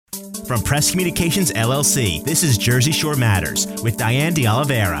From Press Communications LLC, this is Jersey Shore Matters with Diane de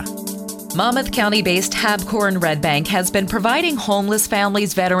Oliveira. Monmouth County-based HABcore in Red Bank has been providing homeless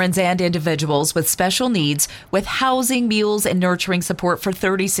families, veterans, and individuals with special needs with housing, meals, and nurturing support for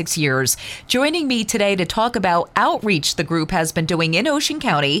 36 years. Joining me today to talk about outreach the group has been doing in Ocean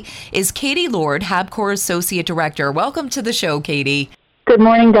County is Katie Lord, HABcore Associate Director. Welcome to the show, Katie. Good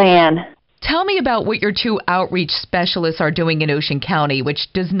morning, Diane. Tell me about what your two outreach specialists are doing in Ocean County, which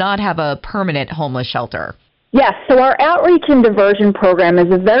does not have a permanent homeless shelter. Yes, so our outreach and diversion program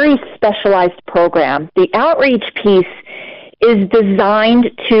is a very specialized program. The outreach piece is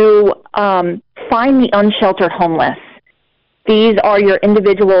designed to find the unsheltered homeless. These are your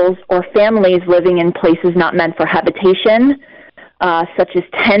individuals or families living in places not meant for habitation, such as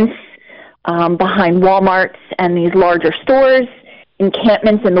tents behind Walmarts and these larger stores,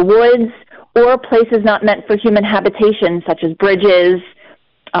 encampments in the woods, or places not meant for human habitation, such as bridges,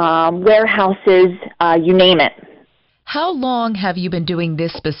 warehouses, you name it. How long have you been doing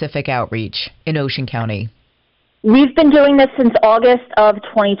this specific outreach in Ocean County? We've been doing this since August of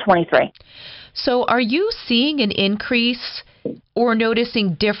 2023. So are you seeing an increase or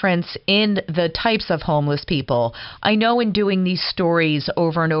noticing difference in the types of homeless people? I know in doing these stories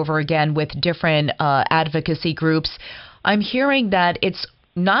over and over again with different advocacy groups, I'm hearing that it's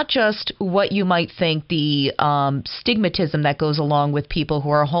not just what you might think, the stigmatism that goes along with people who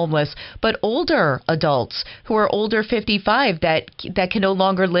are homeless, but older adults who are older 55 that can no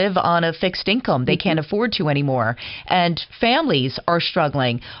longer live on a fixed income. They can't afford to anymore. And families are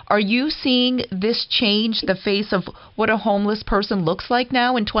struggling. Are you seeing this change the face of what a homeless person looks like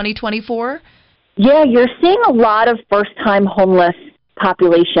now in 2024? Yeah, you're seeing a lot of first-time homeless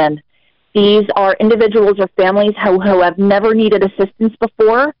population. These are individuals or families who have never needed assistance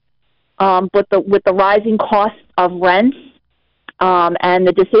before, but with the rising cost of rent and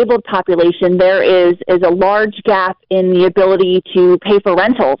the disabled population, there is a large gap in the ability to pay for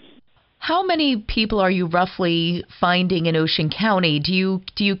rentals. How many people are you roughly finding in Ocean County? Do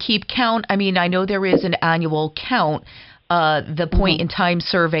you keep count? I mean, I know there is an annual count, the point-in-time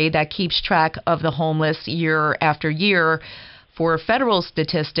survey that keeps track of the homeless year after year for federal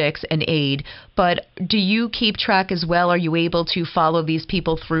statistics and aid, but do you keep track as well? Are you able to follow these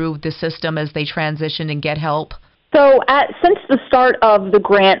people through the system as they transition and get help? So since the start of the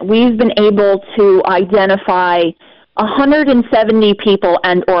grant, we've been able to identify 170 people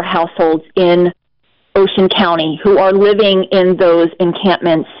and or households in Ocean County who are living in those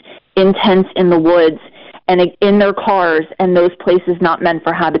encampments, in tents in the woods, and in their cars, and those places not meant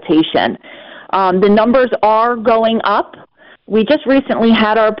for habitation. The numbers are going up. We just recently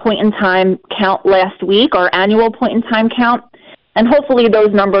had our point-in-time count last week, our annual point-in-time count, and hopefully those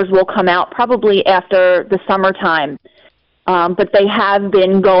numbers will come out probably after the summertime. But they have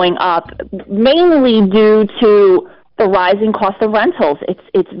been going up, mainly due to the rising cost of rentals.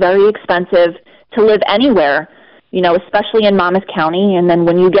 It's very expensive to live anywhere, especially in Monmouth County. And then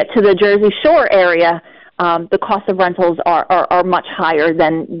when you get to the Jersey Shore area, the cost of rentals are much higher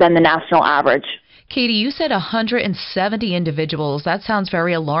than the national average. Katie, you said 170 individuals. That sounds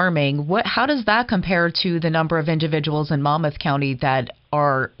very alarming. How does that compare to the number of individuals in Monmouth County that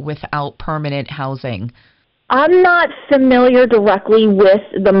are without permanent housing? I'm not familiar directly with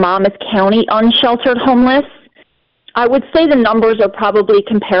the Monmouth County unsheltered homeless. I would say the numbers are probably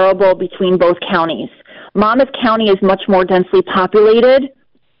comparable between both counties. Monmouth County is much more densely populated.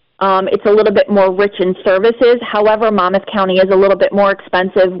 It's a little bit more rich in services. However, Monmouth County is a little bit more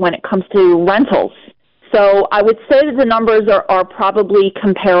expensive when it comes to rentals. So I would say that the numbers are probably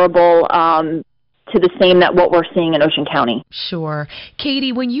comparable to the same that what we're seeing in Ocean County. Sure.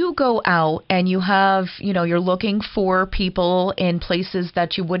 Katie, when you go out and you have, you're looking for people in places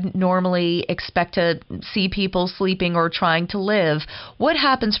that you wouldn't normally expect to see people sleeping or trying to live, what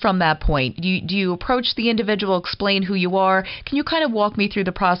happens from that point? Do you approach the individual, explain who you are? Can you kind of walk me through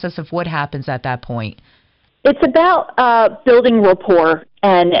the process of what happens at that point? It's about building rapport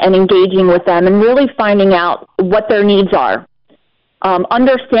and engaging with them and really finding out what their needs are.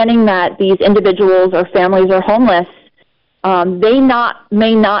 Understanding that these individuals or families are homeless, they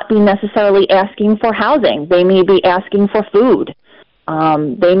may not be necessarily asking for housing. They may be asking for food.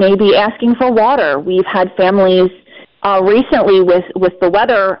 They may be asking for water. We've had families recently with the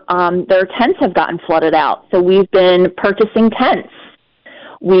weather, their tents have gotten flooded out. So we've been purchasing tents.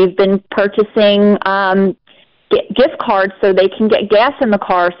 We've been purchasing gift cards so they can get gas in the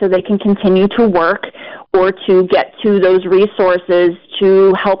car so they can continue to work or to get to those resources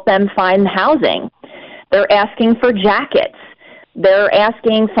to help them find housing. They're asking for jackets. They're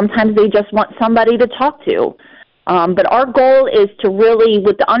asking, sometimes they just want somebody to talk to. But our goal is to really,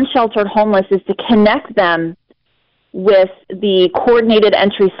 with the unsheltered homeless, is to connect them with the coordinated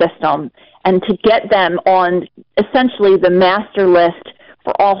entry system and to get them on essentially the master list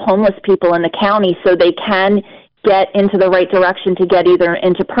for all homeless people in the county so they can get into the right direction to get either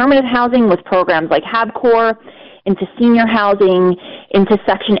into permanent housing with programs like HABcore, into senior housing, into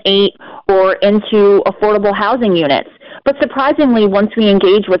Section 8, or into affordable housing units. But surprisingly, once we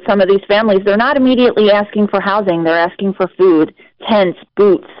engage with some of these families, they're not immediately asking for housing. They're asking for food, tents,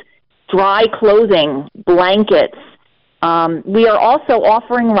 boots, dry clothing, blankets. We are also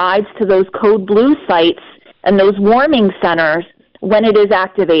offering rides to those Code Blue sites and those warming centers when it is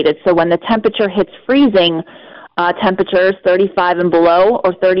activated. So when the temperature hits freezing temperatures, 35 and below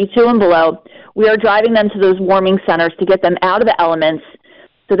or 32 and below, we are driving them to those warming centers to get them out of the elements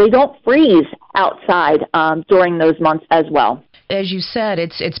so they don't freeze outside during those months as well. As you said,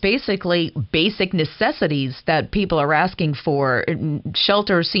 it's basically basic necessities that people are asking for.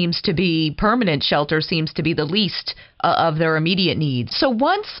 Shelter seems to be, permanent shelter seems to be the least of their immediate needs. So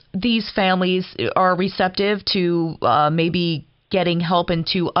once these families are receptive to maybe getting help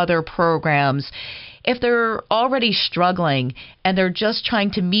into other programs, if they're already struggling and they're just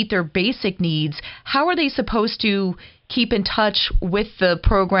trying to meet their basic needs, how are they supposed to keep in touch with the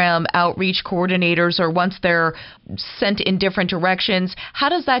program outreach coordinators, or once they're sent in different directions, how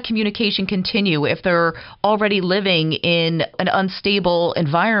does that communication continue if they're already living in an unstable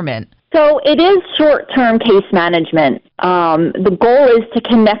environment? So it is short-term case management. The goal is to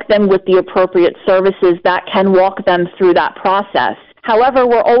connect them with the appropriate services that can walk them through that process. However,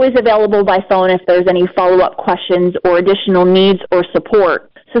 we're always available by phone if there's any follow-up questions or additional needs or support.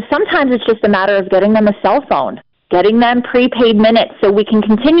 So sometimes it's just a matter of getting them a cell phone, getting them prepaid minutes so we can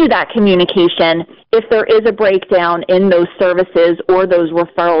continue that communication if there is a breakdown in those services or those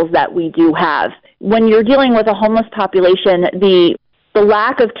referrals that we do have. When you're dealing with a homeless population, the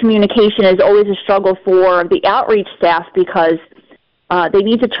lack of communication is always a struggle for the outreach staff because they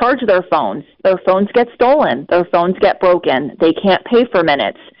need to charge their phones. Their phones get stolen. Their phones get broken. They can't pay for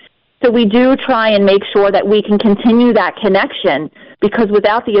minutes. So we do try and make sure that we can continue that connection, because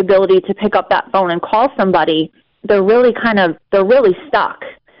without the ability to pick up that phone and call somebody, they're really stuck.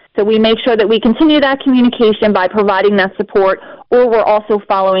 So we make sure that we continue that communication by providing that support, or we're also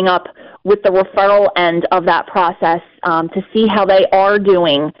following up with the referral end of that process to see how they are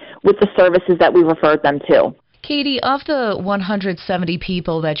doing with the services that we referred them to. Katie, of the 170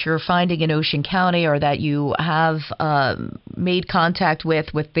 people that you're finding in Ocean County or that you have made contact with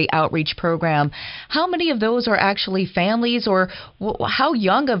the outreach program, how many of those are actually families, or how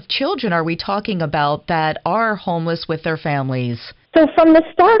young of children are we talking about that are homeless with their families? So from the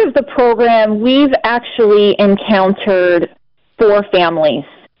start of the program, we've actually encountered 4 families.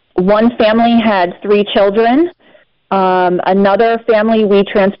 One family had 3 children. Another family we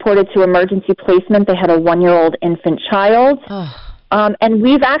transported to emergency placement. They had a 1-year-old infant child. And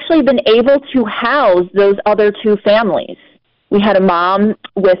we've actually been able to house those other 2 families. We had a mom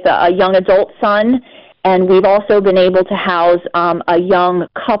with a young adult son, and we've also been able to house a young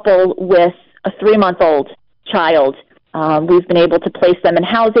couple with a 3-month-old child. We've been able to place them in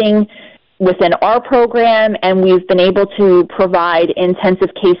housing within our program, and we've been able to provide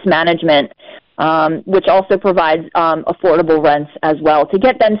intensive case management, which also provides affordable rents as well, to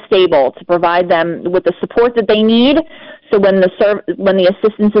get them stable, to provide them with the support that they need, so when the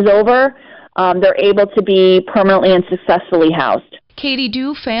assistance is over, they're able to be permanently and successfully housed. Katie,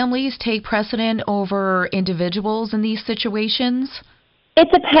 do families take precedent over individuals in these situations? It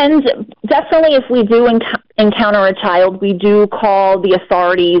depends. Definitely, if we do encounter a child, we do call the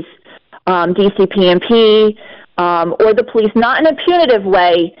authorities, DCP&P, or the police, not in a punitive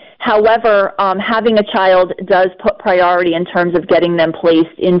way. However, having a child does put priority in terms of getting them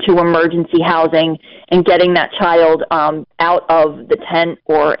placed into emergency housing and getting that child out of the tent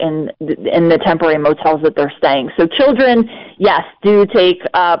or in the temporary motels that they're staying. So children, yes, do take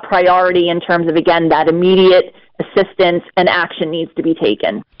priority in terms of, again, that immediate assistance and action needs to be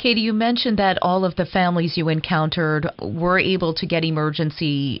taken. Katie, you mentioned that all of the families you encountered were able to get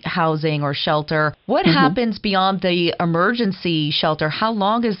emergency housing or shelter. What happens beyond the emergency shelter? How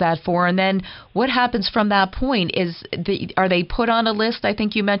long is that for? And then what happens from that point? Are they put on a list, I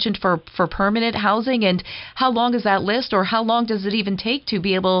think you mentioned, for permanent housing? And how long is that list, or how long does it even take to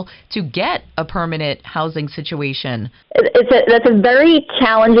be able to get a permanent housing situation? That's a very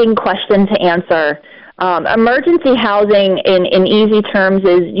challenging question to answer. Emergency housing, in easy terms,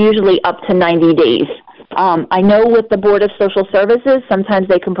 is usually up to 90 days. I know with the Board of Social Services, sometimes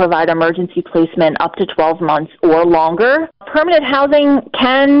they can provide emergency placement up to 12 months or longer. Permanent housing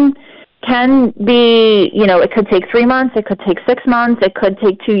can can be, it could take 3 months, it could take 6 months, it could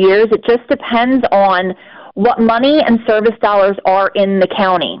take 2 years. It just depends on what money and service dollars are in the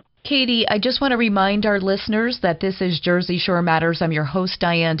county. Katie, I just want to remind our listeners that this is Jersey Shore Matters. I'm your host,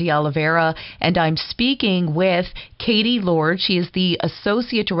 Diane de Oliveira, and I'm speaking with Katie Lord. She is the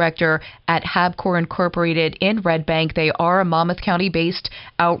Associate Director at HABcore Incorporated in Red Bank. They are a Monmouth County-based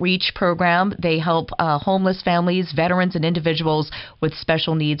outreach program. They help homeless families, veterans, and individuals with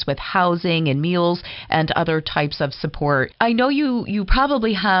special needs with housing and meals and other types of support. I know you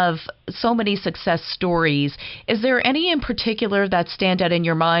probably have so many success stories. Is there any in particular that stand out in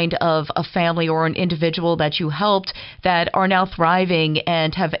your mind of a family or an individual that you helped that are now thriving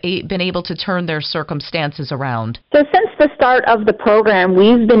and have been able to turn their circumstances around? So since the start of the program,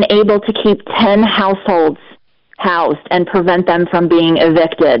 we've been able to keep 10 households housed and prevent them from being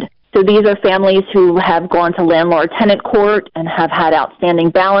evicted. So these are families who have gone to landlord-tenant court and have had outstanding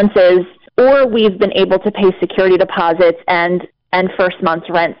balances, or we've been able to pay security deposits and first month's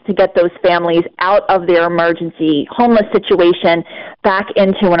rent to get those families out of their emergency homeless situation back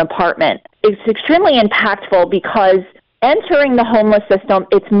into an apartment. It's extremely impactful because entering the homeless system,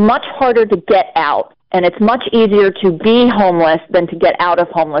 it's much harder to get out, and it's much easier to be homeless than to get out of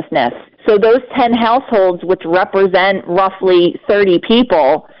homelessness. So those 10 households, which represent roughly 30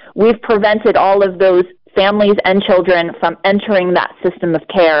 people, we've prevented all of those families and children from entering that system of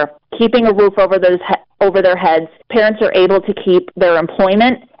care, keeping a roof over their heads. Parents are able to keep their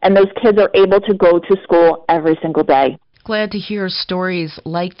employment, and those kids are able to go to school every single day. Glad to hear stories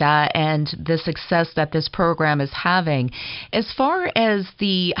like that and the success that this program is having. As far as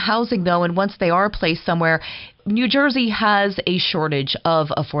the housing, though, and once they are placed somewhere, New Jersey has a shortage of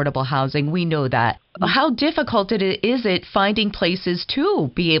affordable housing. We know that. How difficult is it finding places to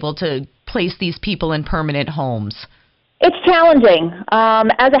be able to place these people in permanent homes? It's challenging.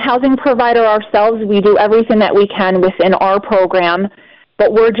 As a housing provider ourselves, we do everything that we can within our program,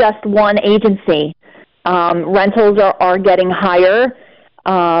 but we're just one agency. Rentals are getting higher,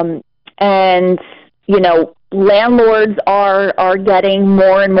 and landlords are getting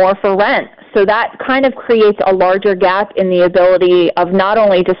more and more for rent. So that kind of creates a larger gap in the ability of not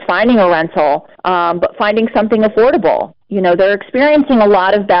only just finding a rental, but finding something affordable. They're experiencing a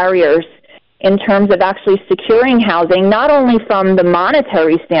lot of barriers in terms of actually securing housing, not only from the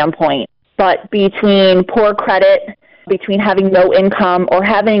monetary standpoint, but between poor credit, between having no income or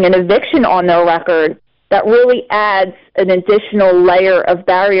having an eviction on their record. That really adds an additional layer of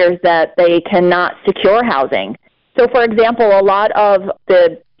barriers that they cannot secure housing. So, for example, a lot of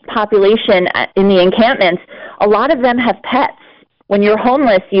the population in the encampments, a lot of them have pets. When you're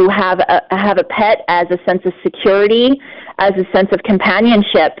homeless, you have a pet as a sense of security, as a sense of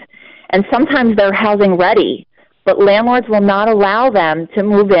companionship, and sometimes they're housing ready, but landlords will not allow them to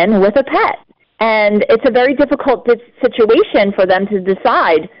move in with a pet. And it's a very difficult situation for them to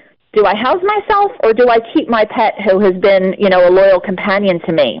decide, do I house myself or do I keep my pet who has been, a loyal companion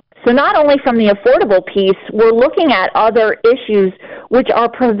to me? So not only from the affordable piece, we're looking at other issues which are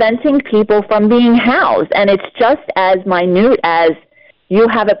preventing people from being housed. And it's just as minute as you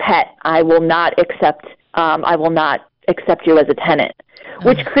have a pet, I will not accept you as a tenant,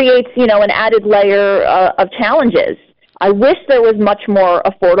 which creates, an added layer of challenges. I wish there was much more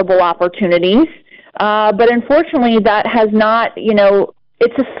affordable opportunities, but unfortunately that has not,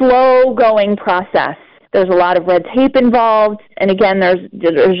 it's a slow-going process. There's a lot of red tape involved, and again, there's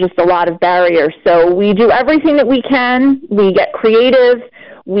just a lot of barriers. So we do everything that we can. We get creative.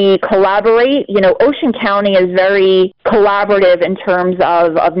 We collaborate. Ocean County is very collaborative in terms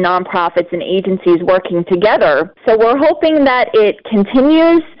of nonprofits and agencies working together. So we're hoping that it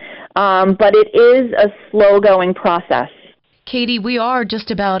continues, but it is a slow-going process. Katie, we are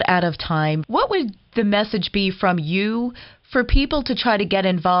just about out of time. What would the message be from you for people to try to get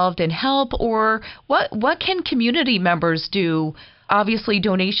involved and help, or what can community members do? Obviously,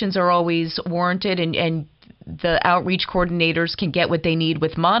 donations are always warranted, and the outreach coordinators can get what they need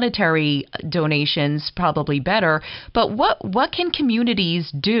with monetary donations, probably better. But what can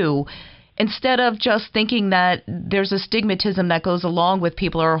communities do instead of just thinking that there's a stigmatism that goes along with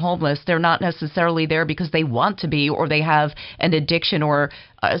people who are homeless? They're not necessarily there because they want to be, or they have an addiction or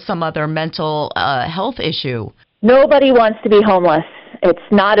some other mental health issue. Nobody wants to be homeless. It's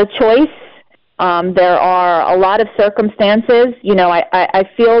not a choice. There are a lot of circumstances. I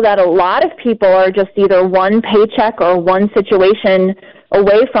feel that a lot of people are just either one paycheck or one situation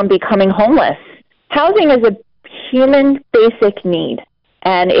away from becoming homeless. Housing is a human basic need,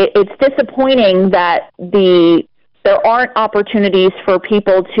 and it's disappointing that there aren't opportunities for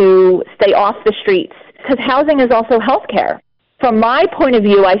people to stay off the streets, because housing is also health care. From my point of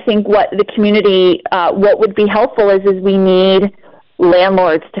view, I think what the community, what would be helpful is we need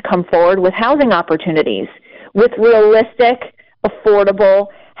landlords to come forward with housing opportunities, with realistic, affordable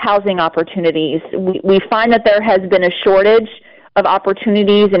housing opportunities. We find that there has been a shortage of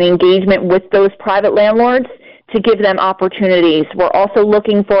opportunities and engagement with those private landlords to give them opportunities. We're also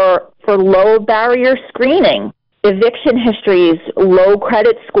looking for low barrier screening, eviction histories, low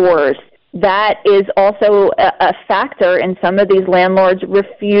credit scores. That is also a factor in some of these landlords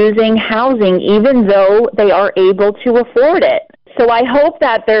refusing housing even though they are able to afford it. So I hope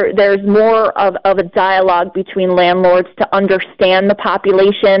that there's more of a dialogue between landlords to understand the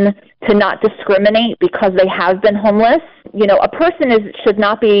population, to not discriminate because they have been homeless. You know, a person should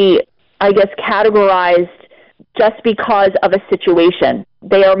not be, I guess, categorized just because of a situation.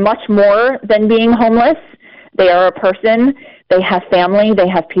 They are much more than being homeless. They are a person. They have family. They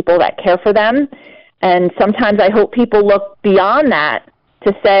have people that care for them. And sometimes I hope people look beyond that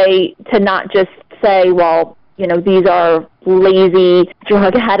to not just say, well, you know, these are lazy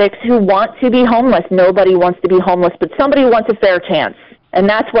drug addicts who want to be homeless. Nobody wants to be homeless, but somebody wants a fair chance. And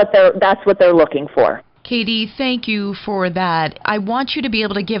that's what they're looking for. Katie, thank you for that. I want you to be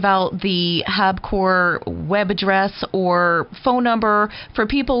able to give out the HABcore web address or phone number for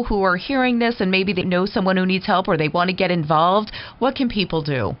people who are hearing this and maybe they know someone who needs help or they want to get involved. What can people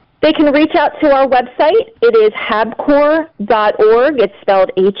do? They can reach out to our website. It is habcore.org. It's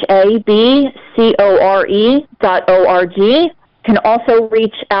spelled HABcore.org. Can also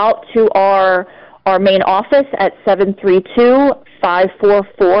reach out to our main office at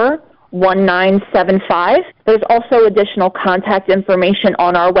 732-544-1975. There's also additional contact information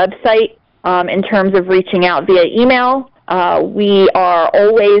on our website in terms of reaching out via email. We are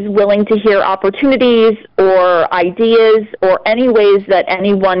always willing to hear opportunities or ideas or any ways that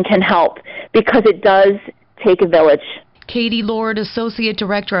anyone can help because it does take a village. Katie Lord, Associate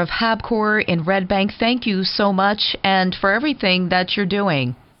Director of HABcore in Red Bank, thank you so much and for everything that you're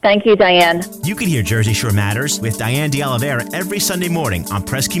doing. Thank you, Diane. You can hear Jersey Shore Matters with Diane de Oliveira every Sunday morning on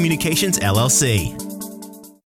Press Communications, LLC.